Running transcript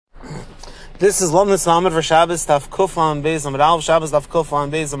This is Lomnis Lamed for Shabbos Taf Kufan Beis Amud Aleph. Shabbos Taf Kufan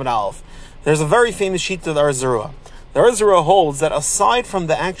Beis Amud Aleph. There's a very famous sheet of the Or Zarua. The Or Zarua holds that aside from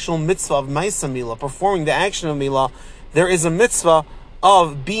the actual mitzvah of Maisa Milah, performing the action of Milah, there is a mitzvah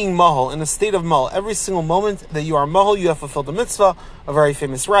of being mahal, in a state of mahal. Every single moment that you are mahal, you have fulfilled the mitzvah, a very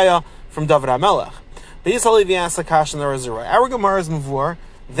famous raya from David HaMelech. Beis Halevi asks a kasha in the Or Zarua. Our Gemara is mavur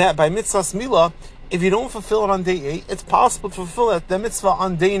that by mitzvahs Milah, if you don't fulfill it on day 8, it's possible to fulfill the mitzvah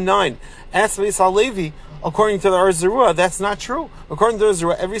on day 9. As Beis Halevi, according to the Or Zarua, that's not true. According to the Or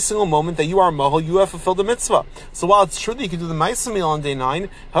Zarua, every single moment that you are mahal, you have fulfilled the mitzvah. So while it's true that you can do the Maisa Milah on day 9,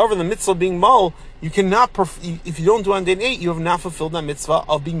 however, the mitzvah being mahal, you cannot, if you don't do it on day 8, you have not fulfilled that mitzvah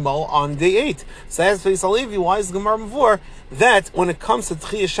of being mahal on day 8. So as Beis Halevi, why is the Gemara mavur that when it comes to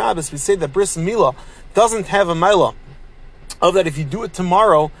Tchiyah Shabbos, we say that Bris Milah doesn't have a milah of that if you do it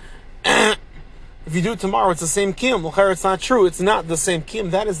tomorrow, if you do it tomorrow, it's the same kiyum. L'chayra, it's not true. It's not the same kiyum.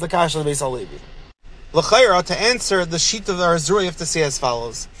 That is the kasha of Beis Halevi. L'chayra, to answer the sheet of the Or Zarua, you have to say as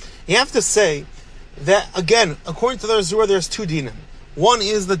follows. You have to say that, again, according to the Or Zarua, there's two dinim. One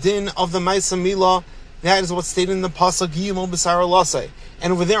is the din of the Maisa Milah. That is what's stated in the pasuk Yimol B'sar Lasei.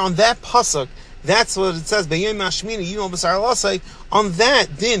 And over there on that pasuk, that's what it says. B'yom Hashmini Yimol B'sar Lasei. On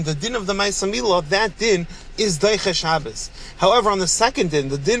that din, the din of the Maisa Milah, that din is Deicha Shabbos. However, on the second din,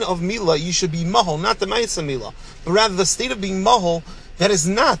 the din of Milah, you should be mahal, not the Maisa Milah, but rather the state of being mahal. That is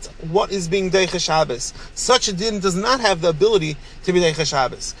not what is being Deicha Shabbos. Such a din does not have the ability to be Deicha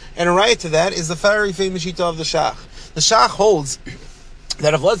Shabbos. And a right to that is the very famous shita of the Shach. The Shach holds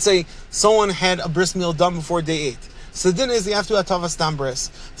that if, let's say, someone had a bris meal done before day 8, so the din is you have to have Hatavas Dam Bris.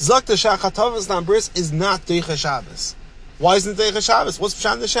 Zak the Shach, Hatavas Dam Bris is not Deicha Shabbos. Why isn't it Deicha Shabbos? What's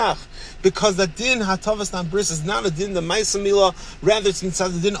Pshat the Shach? Because the din Hatavas Dam Bris is not a din the Maisa Milah, rather it's inside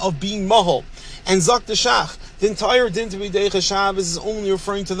the din of being mahal. And Zak the Shach, the entire din to be Deicha Shabbos is only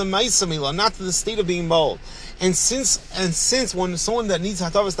referring to the Maisa Milah, not to the state of being mahal. And since when someone that needs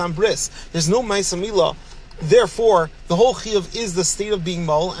Hatavas Dam Bris, there's no Maisa Milah, therefore, the whole chiyuv is the state of being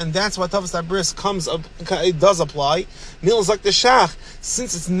mahal, and that's why Hatavas Dam Bris it does apply. Mil Zak the Shach,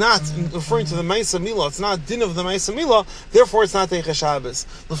 since it's not referring to the Maisa Milah, it's not din of the Maisa Milah, therefore it's not Deicha Shabbos.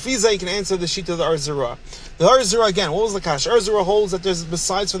 Lefiza, you can answer the sheet of the Or Zarua. The Or Zarua, again, what was the kash? Or Zarua holds that there's,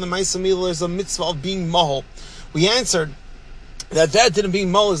 besides from the Maisa Milah, there's a mitzvah of being mahal. We answered that din of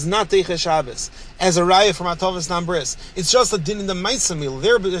being mahal is not Deicha Shabbos, as a raya from Hatavas Dam Bris. It's just a din in the Maisa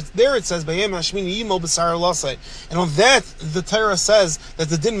Milah. There it says, B'yom Hashmini Yimol B'sar Lasei. And on that, the Torah says that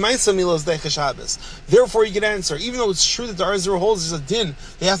the din Maisa Milah is Deicha Shabbos. Therefore, you can answer, even though it's true that the Or Zarua holds there's a din,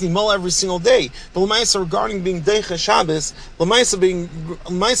 they have to be mahal every single day. But L'maisa regarding being Deicha Shabbos, L'maisa being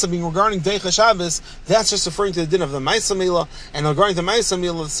regarding Deicha Shabbos, that's just referring to the din of the Maisa Milah. And regarding the Maisa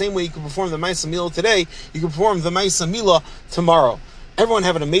Milah, the same way you can perform the Maisa Milah today, you can perform the Maisa Milah tomorrow. Everyone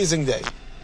have an amazing day.